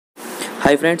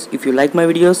Hi friends, if you like my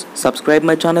videos, subscribe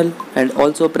my channel and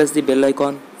also press the bell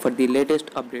icon for the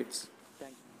latest updates.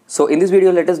 So in this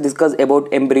video, let us discuss about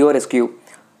embryo rescue.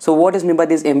 So what is meant by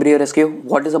this embryo rescue?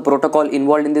 What is the protocol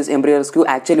involved in this embryo rescue?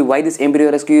 Actually, why this embryo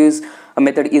rescue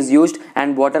method is used,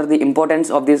 and what are the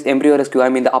importance of this embryo rescue? I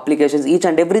mean the applications, each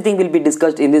and everything will be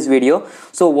discussed in this video.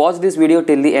 So watch this video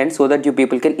till the end so that you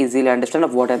people can easily understand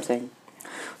of what I am saying.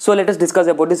 So let us discuss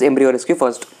about this embryo rescue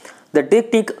first. The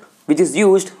technique which is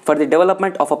used for the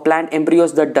development of a plant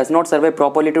embryos that does not survive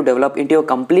properly to develop into a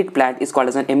complete plant is called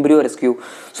as an embryo rescue.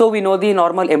 So we know the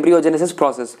normal embryogenesis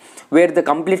process where the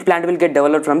complete plant will get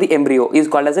developed from the embryo is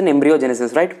called as an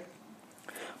embryogenesis, right?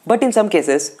 But in some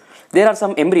cases there are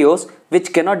some embryos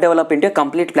which cannot develop into a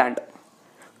complete plant.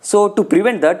 So to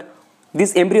prevent that,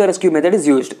 this embryo rescue method is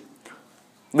used.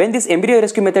 When this embryo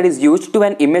rescue method is used to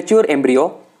an immature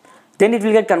embryo, then it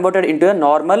will get converted into a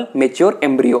normal mature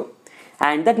embryo,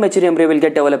 and that mature embryo will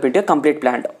get developed into a complete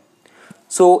plant.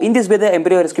 So in this way the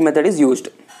embryo rescue method is used.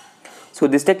 So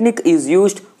this technique is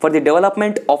used for the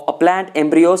development of a plant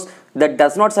embryos that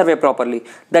does not survive properly.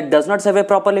 That does not survive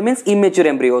properly means immature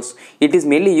embryos. It is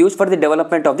mainly used for the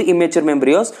development of the immature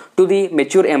embryos to the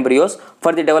mature embryos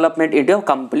for the development into a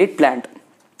complete plant,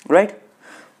 right?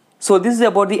 So this is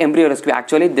about the embryo rescue,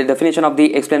 actually the definition of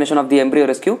the explanation of the embryo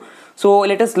rescue. So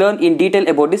let us learn in detail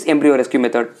about this embryo rescue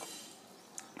method.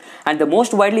 And the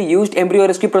most widely used embryo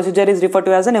rescue procedure is referred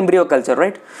to as an embryo culture,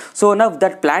 right? So now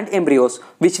that plant embryos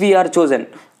which we are chosen,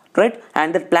 right,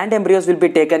 and that plant embryos will be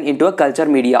taken into a culture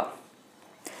media.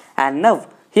 And now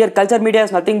here culture media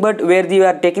is nothing but where you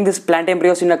are taking this plant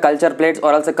embryos in a culture plates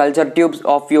or also culture tubes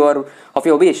of your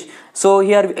wish. So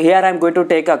here I am going to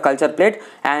take a culture plate,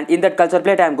 and in that culture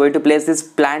plate I am going to place this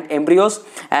plant embryos,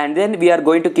 and then we are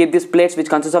going to keep these plates which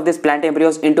consists of this plant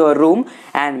embryos into a room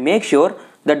and make sure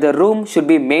that the room should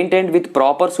be maintained with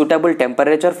proper suitable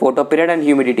temperature, photo period and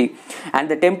humidity, and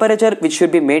the temperature which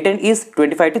should be maintained is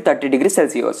 25 to 30 degrees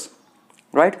Celsius,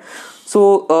 right?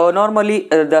 So normally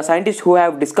the scientists who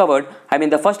have discovered, I mean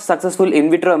the first successful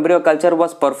in vitro embryo culture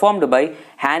was performed by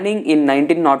Hanning in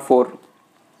 1904,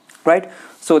 right?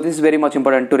 So this is very much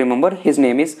important to remember. His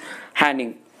name is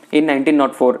Hanning. In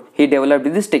 1904 he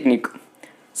developed this technique.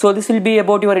 So this will be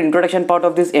about your introduction part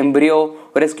of this embryo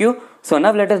rescue. So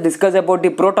now let us discuss about the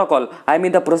protocol, I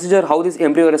mean the procedure, how this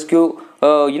embryo rescue,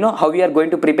 how we are going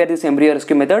to prepare this embryo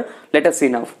rescue method. Let us see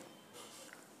now.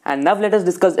 And now let us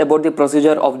discuss about the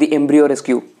procedure of the embryo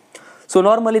rescue. So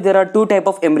normally there are two types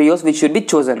of embryos which should be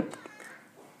chosen.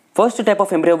 First type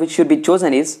of embryo which should be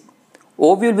chosen is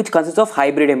ovule, which consists of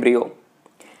hybrid embryo.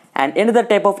 And another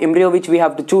type of embryo which we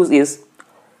have to choose is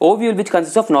ovule, which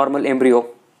consists of normal embryo.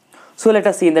 So let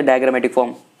us see in the diagrammatic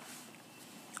form.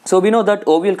 So we know that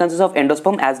ovule consists of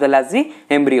endosperm as well as the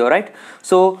embryo, right?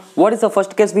 So what is the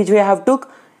first case which we have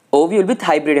took? Ovule with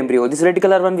hybrid embryo. This red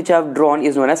color one which I have drawn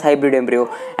is known as hybrid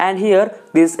embryo, and here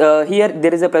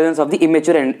there is a presence of the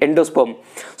immature endosperm.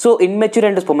 So immature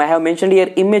endosperm, I have mentioned here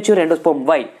immature endosperm.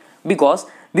 Why? Because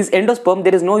this endosperm,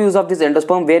 there is no use of this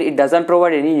endosperm where it doesn't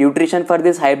provide any nutrition for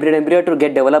this hybrid embryo to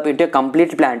get developed into a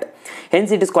complete plant.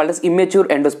 Hence it is called as immature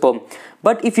endosperm.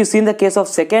 But if you see in the case of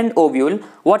second ovule,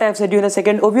 what I have said you in the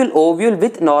second ovule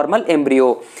with normal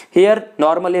embryo. Here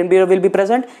normal embryo will be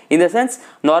present, in the sense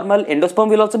normal endosperm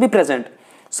will also be present.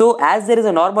 So as there is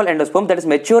a normal endosperm, that is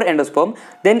mature endosperm,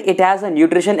 then it has a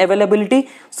nutrition availability,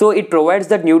 so it provides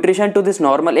that nutrition to this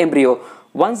normal embryo.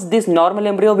 Once this normal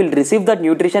embryo will receive that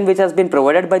nutrition which has been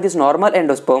provided by this normal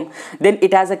endosperm, then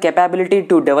it has a capability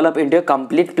to develop into a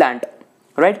complete plant,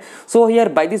 right? So here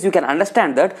by this you can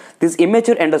understand that this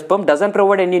immature endosperm doesn't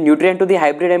provide any nutrient to the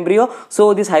hybrid embryo,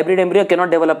 so this hybrid embryo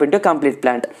cannot develop into a complete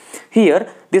plant. Here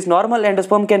this normal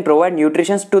endosperm can provide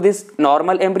nutrition to this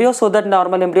normal embryo, so that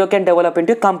normal embryo can develop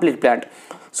into a complete plant.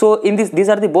 So in these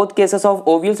are the both cases of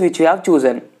ovules which we have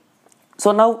chosen.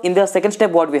 So now in the second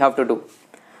step what we have to do?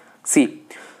 See,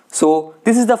 so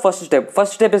this is the first step.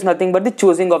 First step is nothing but the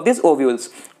choosing of these ovules,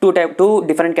 two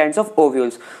different kinds of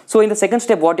ovules. So in the second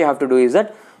step what you have to do is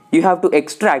that you have to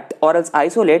extract or else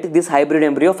isolate this hybrid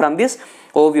embryo from this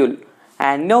ovule,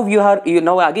 and now you have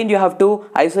to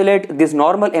isolate this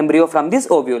normal embryo from this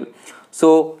ovule.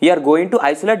 So you are going to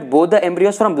isolate both the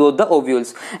embryos from both the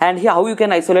ovules, and here how you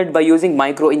can isolate by using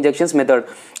micro injections method.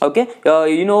 Okay,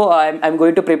 I'm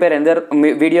going to prepare another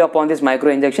video upon this micro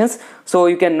injections, so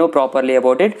you can know properly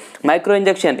about it. Micro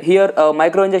injection, here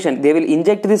micro injection, they will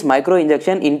inject this micro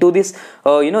injection into this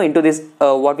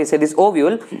this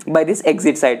ovule by this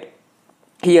exit site.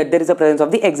 Here there is a presence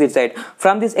of the exit site.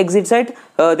 From this exit site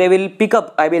they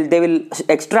will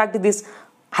extract this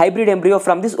hybrid embryo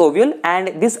from this ovule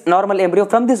and this normal embryo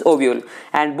from this ovule,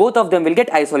 and both of them will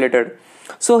get isolated.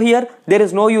 So here there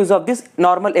is no use of this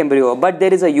normal embryo, but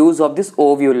there is a use of this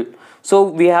ovule. So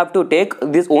we have to take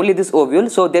this only this ovule.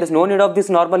 So there is no need of this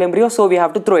normal embryo, so we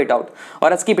have to throw it out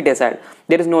or else keep it aside.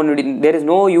 There is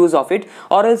no use of it.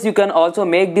 Or else you can also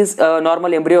make this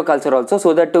normal embryo culture also,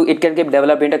 so that it can get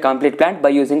developed into a complete plant by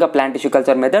using a plant tissue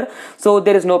culture method. So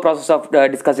there is no process of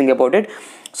discussing about it.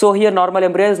 So here normal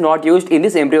embryo is not used in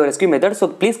this embryo rescue method, so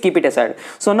please keep it aside.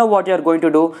 So now what you are going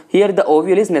to do, here the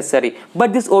ovule is necessary,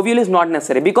 but this ovule is not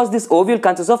necessary because this ovule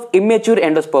consists of immature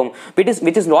endosperm,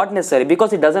 which is not necessary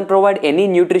because it doesn't provide any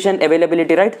nutrition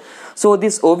availability, right? So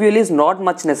this ovule is not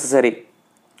much necessary.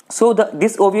 So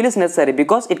this ovule is necessary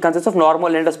because it consists of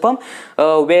normal endosperm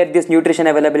where this nutrition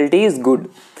availability is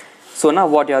good. So now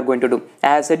what you are going to do,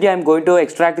 as I said, I am going to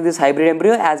extract this hybrid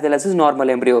embryo as well as this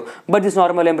normal embryo, but this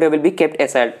normal embryo will be kept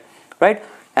aside, right?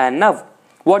 And now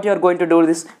what you are going to do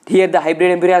is, here the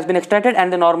hybrid embryo has been extracted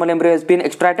and the normal embryo has been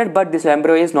extracted, but this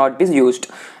embryo is not being used.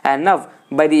 And now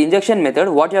by the injection method,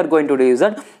 what you are going to do is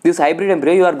that this hybrid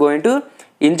embryo you are going to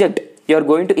inject. You are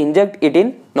going to inject it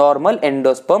in normal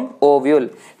endosperm ovule.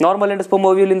 Normal endosperm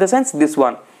ovule in the sense this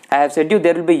one. I have said you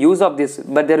there will be use of this,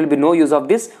 but there will be no use of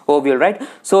this ovule, right?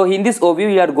 So in this ovule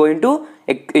you are going to,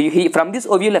 from this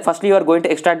ovule firstly you are going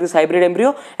to extract this hybrid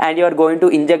embryo and you are going to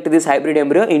inject this hybrid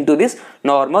embryo into this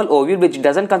normal ovule, which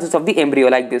doesn't consist of the embryo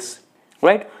like this,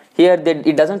 right? Here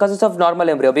it doesn't consist of normal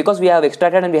embryo because we have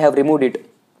extracted and we have removed it,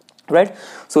 right?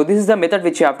 So this is the method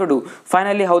which you have to do.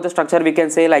 Finally, how the structure we can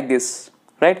say like this,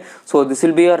 right? So this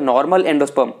will be your normal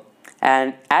endosperm.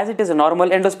 And as it is a normal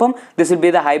endosperm, this will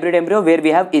be the hybrid embryo where we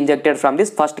have injected from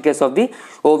this first case of the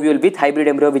ovule with hybrid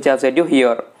embryo, which I have said you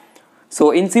here.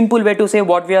 So in simple way to say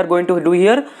what we are going to do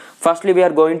here, firstly we are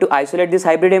going to isolate this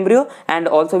hybrid embryo and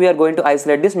also we are going to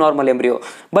isolate this normal embryo.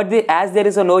 But as there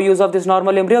is no use of this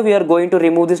normal embryo, we are going to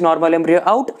remove this normal embryo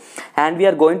out and we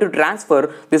are going to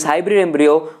transfer this hybrid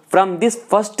embryo from this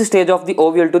first stage of the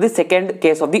ovule to the second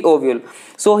case of the ovule.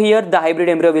 So here the hybrid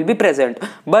embryo will be present,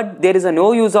 but there is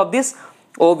no use of this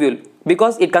ovule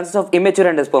because it consists of immature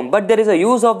endosperm, but there is a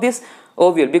use of this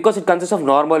ovule because it consists of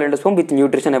normal endosperm with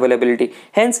nutrition availability.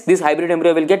 Hence this hybrid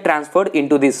embryo will get transferred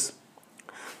into this.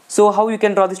 So how you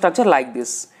can draw the structure like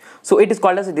this. So it is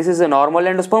called as, this is a normal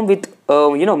endosperm with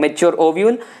mature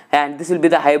ovule, and this will be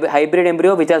the hybrid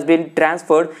embryo which has been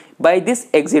transferred by this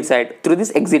exit side, through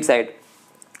this exit side.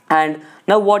 And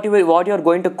now what you are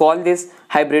going to call this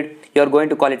hybrid, you are going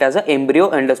to call it as an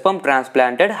embryo endosperm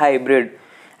transplanted hybrid,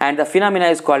 and the phenomena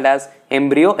is called as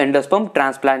embryo endosperm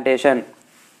transplantation,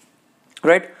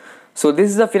 right? So this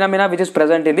is the phenomena which is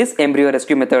present in this embryo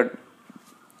rescue method.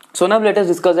 So now let us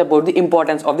discuss about the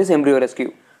importance of this embryo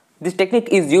rescue. This technique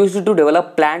is used to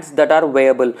develop plants that are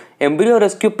viable. Embryo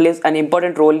rescue plays an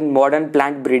important role in modern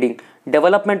plant breeding,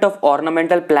 development of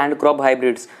ornamental plant crop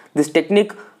hybrids. This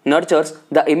technique nurtures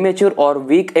the immature or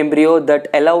weak embryo, that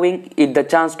allowing it the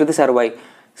chance to survive.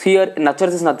 Here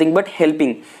nurtures is nothing but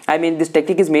helping. I mean, this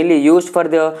technique is mainly used for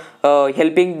the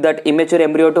helping that immature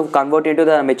embryo to convert into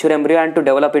the mature embryo and to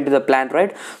develop into the plant,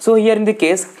 right? So here in the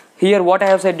case, here what I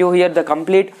have said you here, the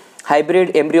complete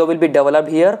hybrid embryo will be developed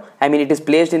here. I mean, it is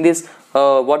placed in this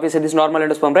what we say, this normal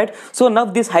endosperm, right? So now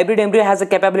this hybrid embryo has the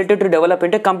capability to develop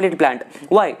into a complete plant.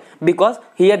 Why? Because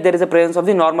here there is a presence of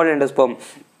the normal endosperm.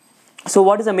 So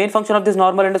what is the main function of this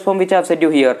normal endosperm, which I have said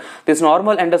you here? This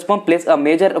normal endosperm plays a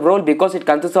major role because it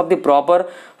consists of the proper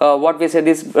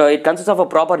it consists of a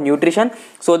proper nutrition,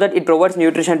 so that it provides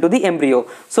nutrition to the embryo.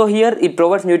 So here it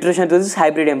provides nutrition to this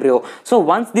hybrid embryo. So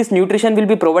once this nutrition will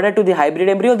be provided to the hybrid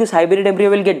embryo, this hybrid embryo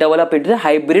will get developed into the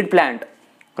hybrid plant,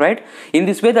 right? In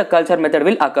this way the culture method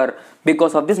will occur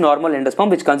because of this normal endosperm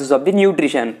which consists of the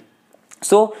nutrition.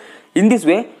 So in this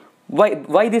way,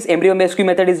 why this embryo rescue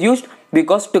method is used?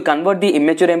 Because to convert the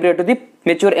immature embryo to the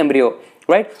mature embryo,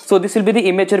 right? So this will be the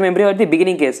immature embryo at the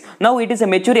beginning case. Now it is a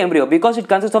mature embryo because it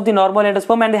consists of the normal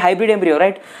endosperm and the hybrid embryo,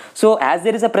 right? So as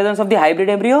there is a presence of the hybrid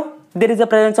embryo, there is a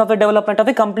presence of a development of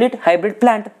a complete hybrid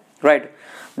plant, right?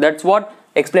 That's what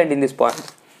explained in this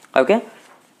point. Okay,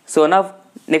 so now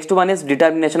next one is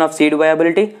determination of seed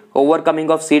viability,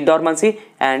 overcoming of seed dormancy,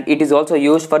 and it is also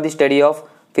used for the study of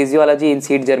physiology in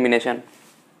seed germination.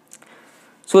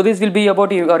 So this will be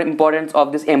about your importance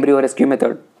of this embryo rescue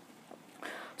method.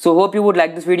 So hope you would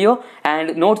like this video,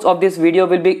 and notes of this video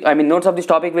will be, notes of this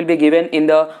topic will be given in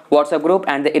the WhatsApp group,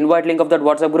 and the invite link of that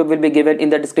WhatsApp group will be given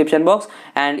in the description box,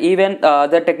 and even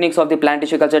the techniques of the plant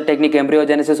tissue culture technique,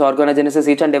 embryogenesis, organogenesis,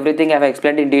 each and everything I have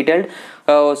explained in detail.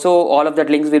 So all of that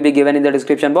links will be given in the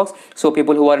description box. So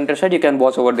people who are interested, you can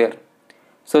watch over there.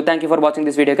 So thank you for watching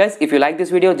this video, guys. If you like this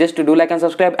video, just to do like and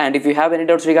subscribe, and if you have any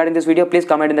doubts regarding this video, please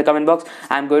comment in the comment box.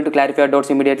 I am going to clarify your doubts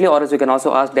immediately, or else you can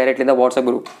also ask directly in the WhatsApp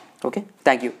group. Okay,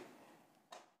 thank you.